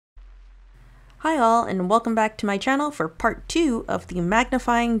Hi all, and welcome back to my channel for part 2 of the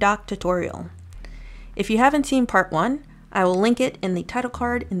magnifying dock tutorial. If you haven't seen part 1, I will link it in the title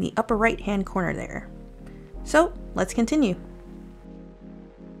card in the upper right hand corner there. So let's continue.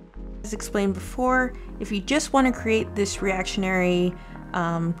 As explained before, if you just want to create this reactionary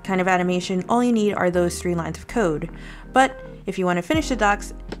kind of animation, all you need are those 3 lines of code. But if you want to finish the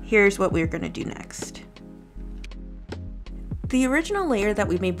docks, here's what we're going to do next. The original layer that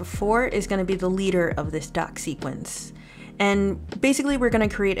we made before is going to be the leader of this dock sequence. And basically we're going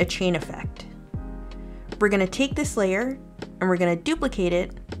to create a chain effect. We're going to take this layer and we're going to duplicate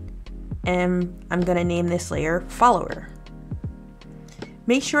it, and I'm going to name this layer follower.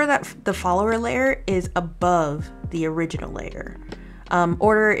 Make sure that the follower layer is above the original layer.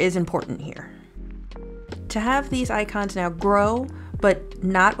 Order is important here. To have these icons now grow but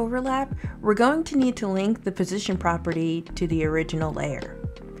not overlap, we're going to need to link the position property to the original layer.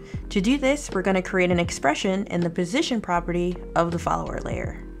 To do this, we're going to create an expression in the position property of the follower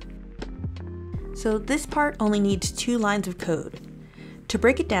layer. So this part only needs 2 lines of code. To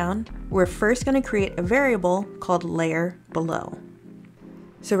break it down, we're first going to create a variable called layerBelow.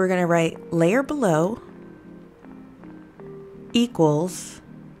 So we're going to write layerBelow equals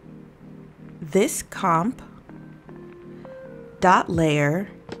thisComp.layer,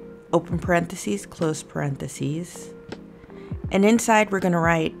 open parentheses, close parentheses, and inside we're going to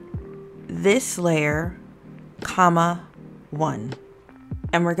write thisLayer, comma 1,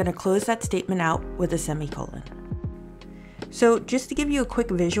 and we're going to close that statement out with a semicolon. So just to give you a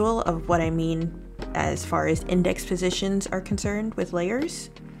quick visual of what I mean as far as index positions are concerned with layers,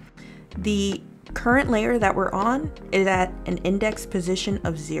 the current layer that we're on is at an index position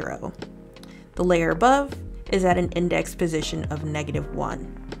of 0. The layer above is at an index position of -1,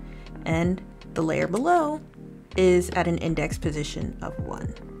 and the layer below is at an index position of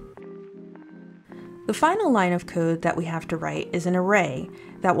 1. The final line of code that we have to write is an array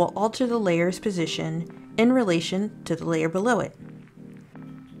that will alter the layer's position in relation to the layer below it.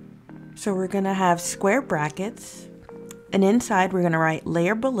 So we're going to have square brackets, and inside we're going to write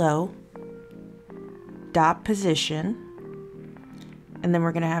layerBelow.position, and then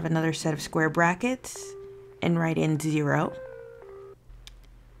we're going to have another set of square brackets and write in 0.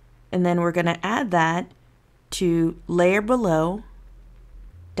 And then we're going to add that to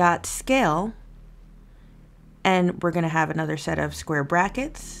layerBelow.scale, and we're going to have another set of square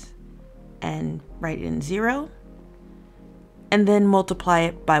brackets and write in 0, and then multiply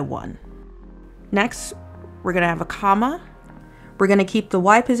it by 1. Next, we're going to have a comma. We're going to keep the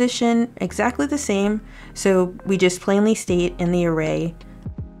Y position exactly the same, so we just plainly state in the array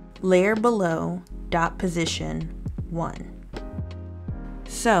layerBelow.position 1.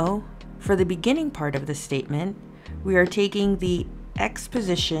 So for the beginning part of the statement, we are taking the X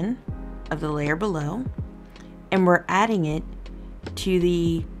position of the layer below and we're adding it to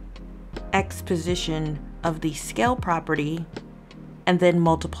the X position of the scale property and then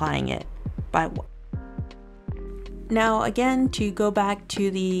multiplying it by 1. Now again, to go back to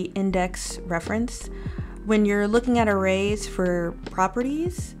the index reference, when you're looking at arrays for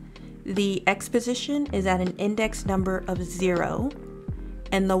properties, the X position is at an index number of 0,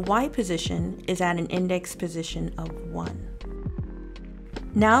 and the Y position is at an index position of 1.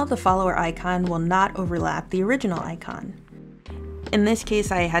 Now the follower icon will not overlap the original icon. In this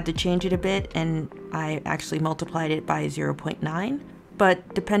case, I had to change it a bit, and I actually multiplied it by 0.9,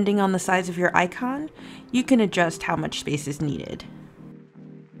 but depending on the size of your icon, you can adjust how much space is needed.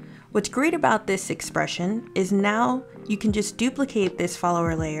 What's great about this expression is now you can just duplicate this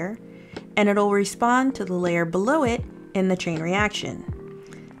follower layer and it'll respond to the layer below it in the chain reaction.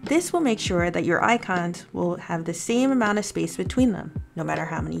 This will make sure that your icons will have the same amount of space between them, no matter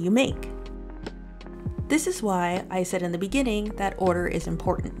how many you make. This is why I said in the beginning that order is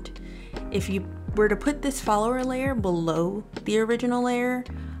important. If you were to put this follower layer below the original layer,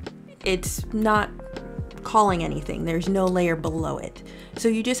 it's not calling anything. There's no layer below it. So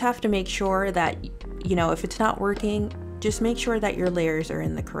you just have to make sure that, if it's not working, just make sure that your layers are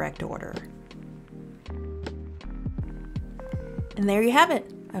in the correct order. And there you have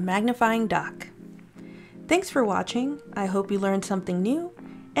it, a magnifying dock. Thanks for watching. I hope you learned something new,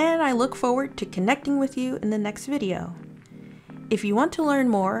 and I look forward to connecting with you in the next video. If you want to learn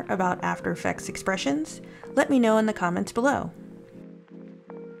more about After Effects expressions, let me know in the comments below.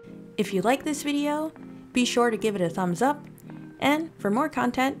 If you like this video, be sure to give it a thumbs up, and for more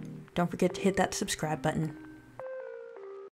content, don't forget to hit that subscribe button.